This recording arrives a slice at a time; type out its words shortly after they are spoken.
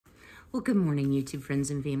Well, good morning, YouTube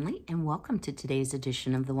friends and family, and welcome to today's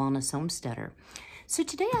edition of the Wellness Homesteader. So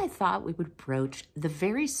today I thought we would broach the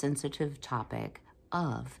very sensitive topic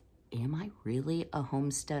of, am I really a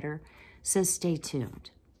homesteader? So stay tuned.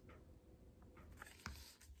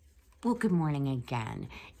 Well, good morning again.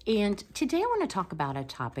 And today I want to talk about a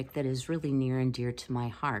topic that is really near and dear to my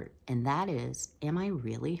heart, and that is, am I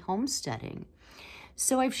really homesteading?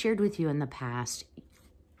 So I've shared with you in the past,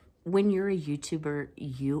 when you're a YouTuber,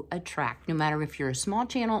 you attract, no matter if you're a small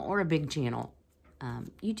channel or a big channel,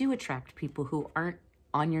 you do attract people who aren't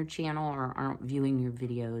on your channel or aren't viewing your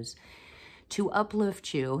videos to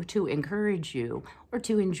uplift you, to encourage you, or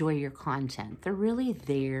to enjoy your content. They're really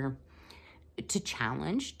there to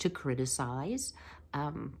challenge, to criticize,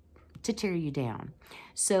 to tear you down.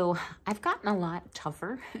 So I've gotten a lot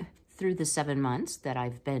tougher through the 7 months that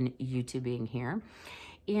I've been YouTubing here.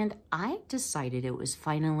 And I decided it was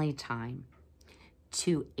finally time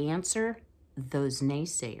to answer those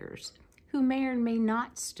naysayers who may or may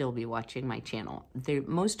not still be watching my channel.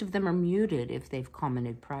 Most of them are muted if they've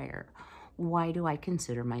commented prior. Why do I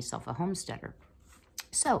consider myself a homesteader?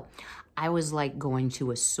 So I was like going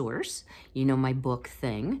to a source, you know, my book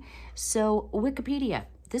thing. So Wikipedia,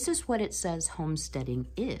 this is what it says homesteading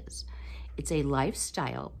is. It's a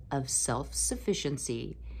lifestyle of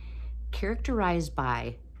self-sufficiency characterized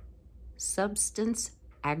by subsistence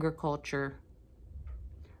agriculture,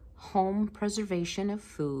 home preservation of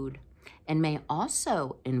food, and may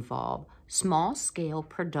also involve small-scale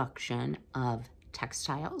production of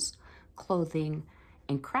textiles, clothing,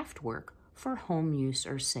 and craft work for home use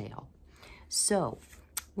or sale. So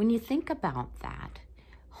when you think about that,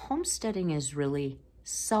 homesteading is really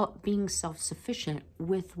being self-sufficient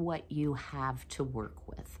with what you have to work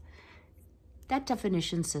with. That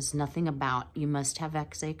definition says nothing about you must have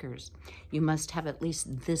X acres. You must have at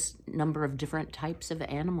least this number of different types of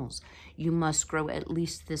animals. You must grow at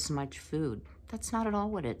least this much food. That's not at all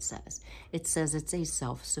what it says. It says it's a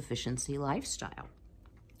self-sufficiency lifestyle.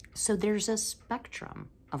 So there's a spectrum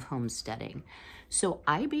of homesteading. So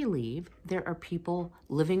I believe there are people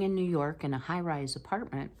living in New York in a high-rise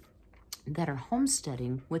apartment that are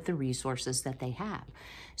homesteading with the resources that they have.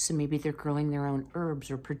 So maybe they're growing their own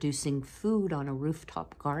herbs or producing food on a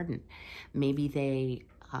rooftop garden. Maybe they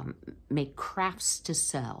make crafts to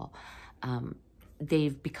sell.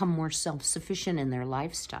 They've become more self-sufficient in their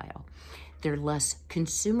lifestyle. They're less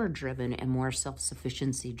consumer-driven and more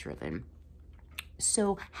self-sufficiency-driven.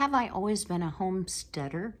 So have I always been a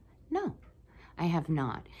homesteader? No, I have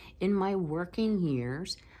not. In my working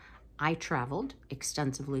years, I traveled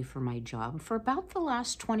extensively for my job for about the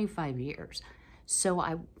last 25 years. So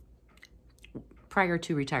prior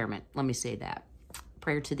to retirement, let me say that,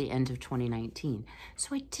 prior to the end of 2019.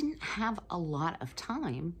 So I didn't have a lot of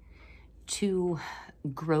time to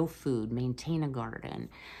grow food, maintain a garden,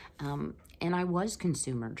 and I was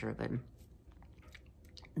consumer driven.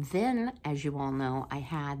 Then, as you all know, I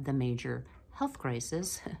had the major health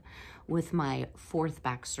crisis with my 4th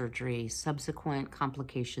back surgery, subsequent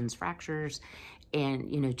complications, fractures,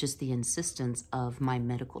 and, you know, just the insistence of my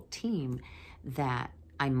medical team that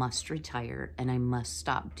I must retire and I must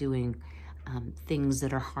stop doing things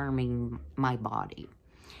that are harming my body.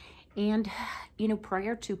 And, you know,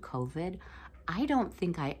 prior to COVID, I don't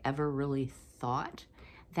think I ever really thought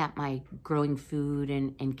that my growing food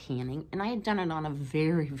and canning, and I had done it on a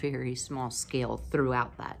very, very small scale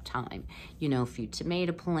throughout that time. You know, a few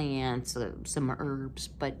tomato plants, some herbs,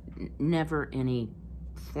 but never any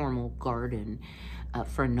formal garden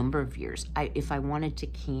for a number of years. If I wanted to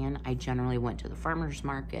can, I generally went to the farmer's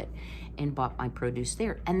market and bought my produce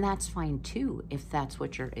there. And that's fine too, if that's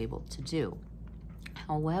what you're able to do.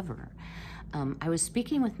 However, I was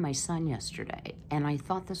speaking with my son yesterday, and I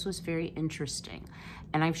thought this was very interesting.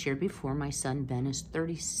 And I've shared before, my son, Ben, is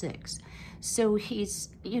 36. So he's,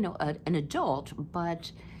 you know, an adult,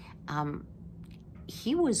 but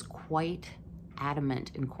he was quite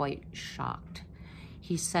adamant and quite shocked.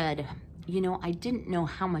 He said, you know, I didn't know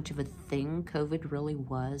how much of a thing COVID really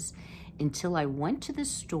was until I went to the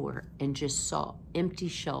store and just saw empty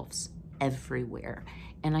shelves everywhere.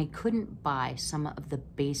 And I couldn't buy some of the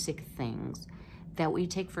basic things that we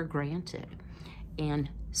take for granted. And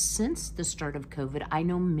since the start of COVID, I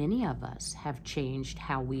know many of us have changed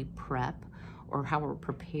how we prep or how we're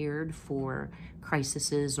prepared for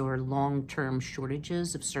crises or long-term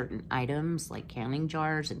shortages of certain items like canning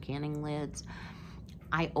jars and canning lids.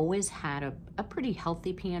 I always had a pretty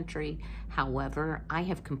healthy pantry. However, I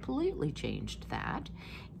have completely changed that.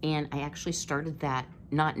 And I actually started that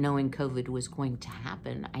not knowing COVID was going to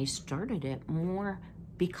happen. I started it more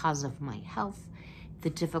because of my health, the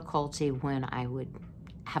difficulty when I would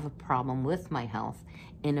have a problem with my health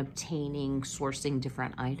in obtaining, sourcing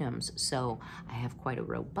different items. So I have quite a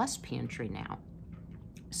robust pantry now.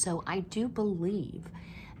 So I do believe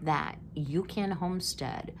that you can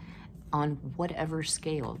homestead on whatever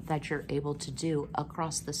scale that you're able to do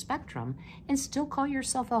across the spectrum and still call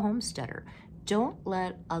yourself a homesteader. Don't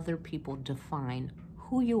let other people define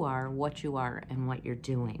who you are, and what you're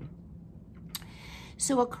doing.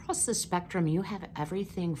 So across the spectrum, you have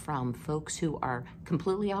everything from folks who are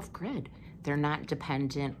completely off-grid. They're not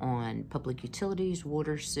dependent on public utilities,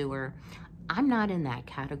 water, sewer. I'm not in that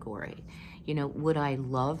category. You know, would I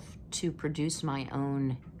love to produce my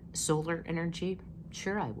own solar energy?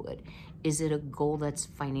 Sure, I would. Is it a goal that's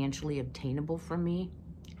financially obtainable for me?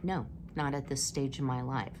 No, not at this stage in my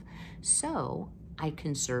life. So I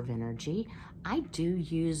conserve energy. I do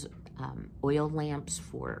use oil lamps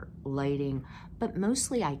for lighting, but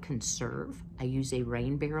mostly I conserve. I use a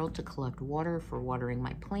rain barrel to collect water for watering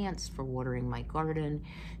my plants, for watering my garden,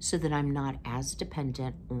 so that I'm not as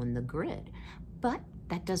dependent on the grid. But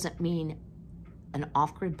that doesn't mean an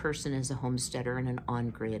off-grid person is a homesteader and an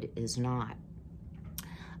on-grid is not.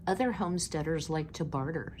 Other homesteaders like to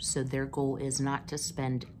barter, so their goal is not to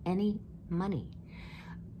spend any money.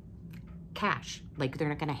 Cash, like they're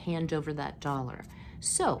not gonna hand over that dollar.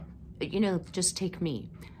 So, you know, just take me.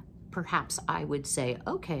 Perhaps I would say,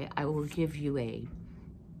 okay, I will give you a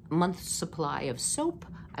month's supply of soap.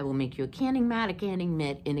 I will make you a canning mat, a canning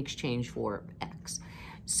mitt in exchange for X.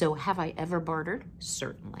 So have I ever bartered?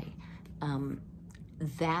 Certainly.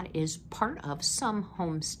 That is part of some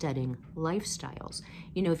homesteading lifestyles.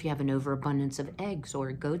 You know, if you have an overabundance of eggs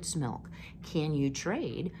or goat's milk, can you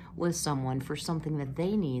trade with someone for something that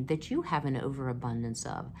they need that you have an overabundance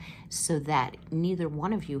of, so that neither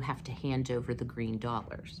one of you have to hand over the green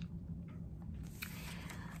dollars?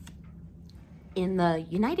 In the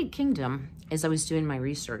United Kingdom, as I was doing my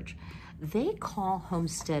research, they call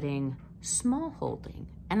homesteading smallholding.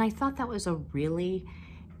 And I thought that was a really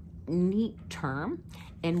neat term,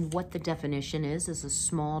 and what the definition is a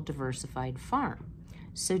small diversified farm.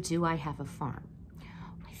 So do I have a farm?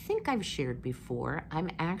 I think I've shared before,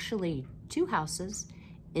 I'm actually 2 houses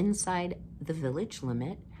inside the village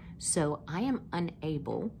limit, so I am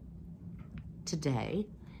unable today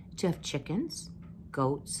to have chickens,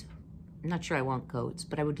 goats. I'm not sure I want goats,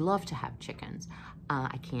 but I would love to have chickens.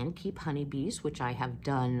 I can keep honeybees, which I have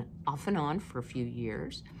done off and on for a few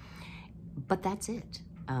years, but that's it.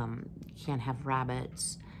 You can't have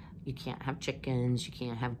rabbits, you can't have chickens, you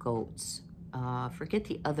can't have goats. Forget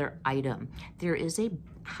the other item. There is a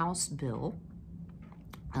House bill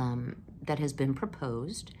that has been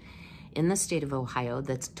proposed in the state of Ohio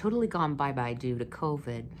that's totally gone bye-bye due to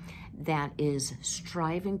COVID, that is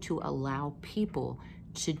striving to allow people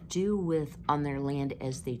to do with on their land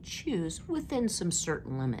as they choose within some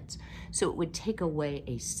certain limits. So it would take away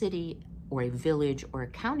a city or a village or a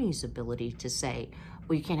county's ability to say,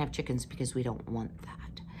 well, you can't have chickens because we don't want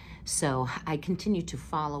that. So I continue to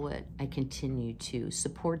follow it. I continue to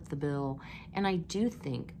support the bill. And I do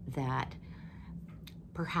think that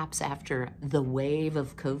perhaps after the wave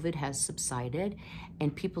of COVID has subsided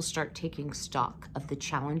and people start taking stock of the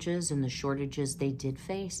challenges and the shortages they did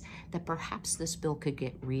face, that perhaps this bill could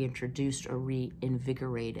get reintroduced or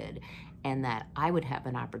reinvigorated, and that I would have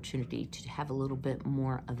an opportunity to have a little bit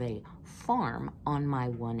more of a farm on my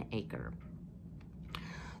 1 acre.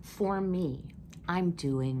 For me, I'm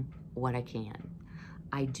doing what I can.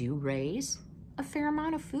 I do raise a fair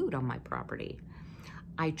amount of food on my property.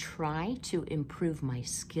 I try to improve my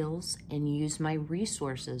skills and use my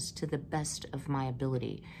resources to the best of my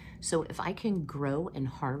ability. So if I can grow and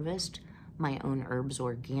harvest my own herbs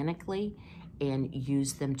organically and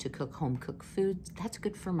use them to cook home-cooked foods, that's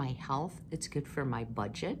good for my health, it's good for my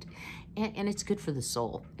budget, and it's good for the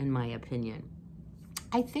soul, in my opinion.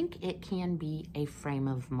 I think it can be a frame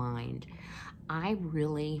of mind. I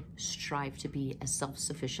really strive to be as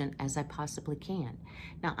self-sufficient as I possibly can.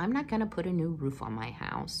 Now, I'm not gonna put a new roof on my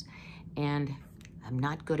house, and I'm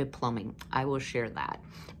not good at plumbing. I will share that.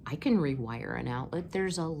 I can rewire an outlet.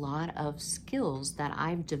 There's a lot of skills that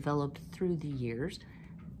I've developed through the years,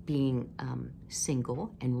 being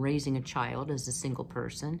single and raising a child as a single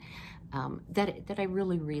person, that I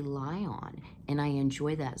really rely on, and I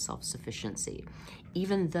enjoy that self-sufficiency.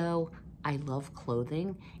 Even though I love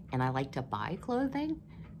clothing and I like to buy clothing,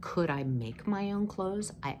 could I make my own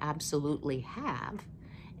clothes? I absolutely have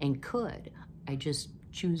and could. I just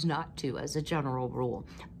choose not to as a general rule.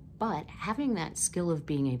 But having that skill of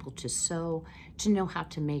being able to sew, to know how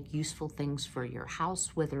to make useful things for your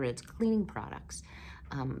house, whether it's cleaning products,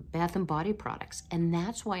 bath and body products. And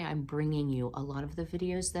that's why I'm bringing you a lot of the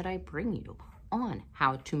videos that I bring you. on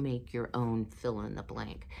how to make your own fill in the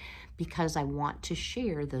blank, because I want to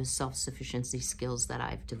share those self-sufficiency skills that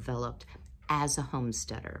I've developed as a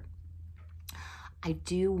homesteader. I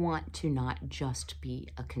do want to not just be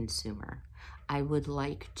a consumer. I would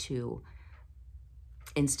like to,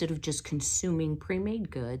 instead of just consuming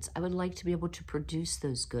pre-made goods, I would like to be able to produce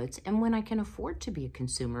those goods. And when I can afford to be a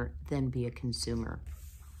consumer, then be a consumer.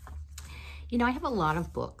 You know, I have a lot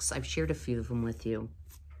of books. I've shared a few of them with you.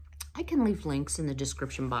 I can leave links in the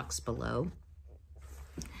description box below.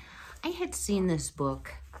 I had seen this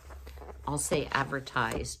book, I'll say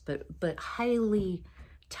advertised, but highly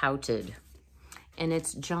touted. And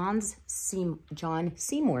it's John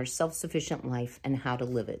Seymour's Self-Sufficient Life and How to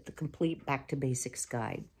Live It, the complete Back to Basics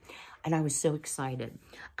guide. And I was so excited.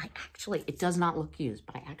 It does not look used,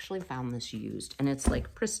 but I actually found this used. And it's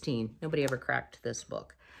like pristine. Nobody ever cracked this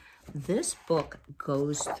book. This book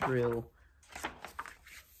goes through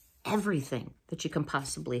everything that you can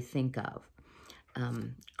possibly think of.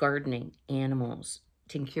 Gardening, animals,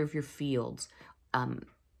 taking care of your fields,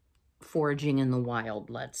 foraging in the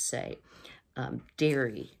wild, let's say.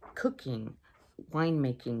 Dairy, cooking,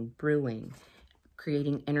 winemaking, brewing,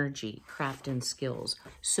 creating energy, craft and skills.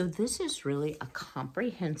 So this is really a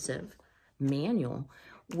comprehensive manual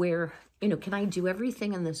where, you know, can I do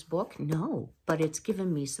everything in this book? No, but it's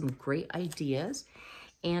given me some great ideas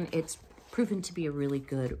and it's proven to be a really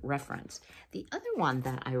good reference. The other one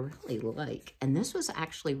that I really like, and this was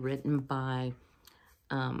actually written by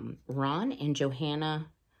Ron and Johanna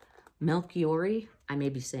Melchiori. I may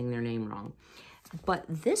be saying their name wrong, but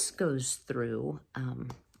this goes through,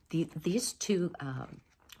 these two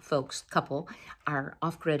couple are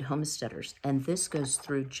off-grid homesteaders, and this goes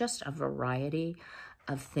through just a variety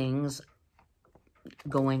of things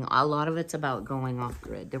going, a lot of it's about going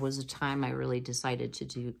off-grid. There was a time I really decided to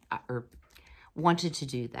do, or wanted to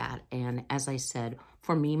do that, and as I said,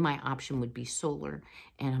 for me, my option would be solar,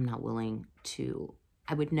 and I'm not willing to,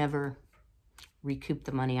 I would never recoup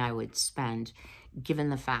the money I would spend given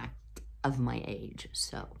the fact of my age.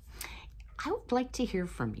 So I would like to hear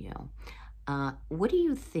from you. What do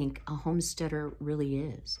you think a homesteader really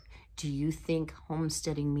is? Do you think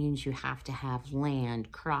homesteading means you have to have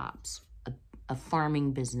land, crops, a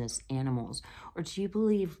farming business, animals? Or do you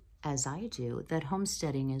believe, as I do, that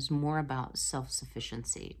homesteading is more about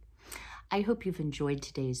self-sufficiency? I hope you've enjoyed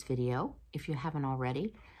today's video. If you haven't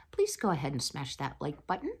already, please go ahead and smash that like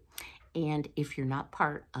button. And if you're not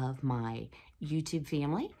part of my YouTube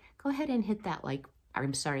family, go ahead and hit that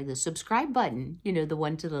the subscribe button, you know, the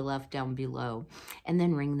one to the left down below, and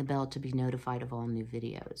then ring the bell to be notified of all new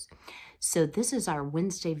videos. So this is our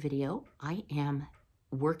Wednesday video. I am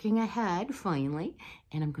working ahead finally,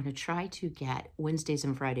 and I'm going to try to get Wednesdays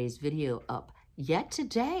and Fridays video up yet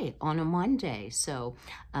today on a Monday. So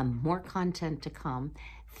more content to come.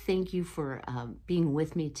 Thank you for being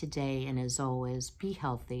with me today. And as always, be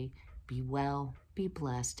healthy, be well, be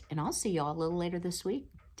blessed, and I'll see you all a little later this week.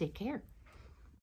 Take care.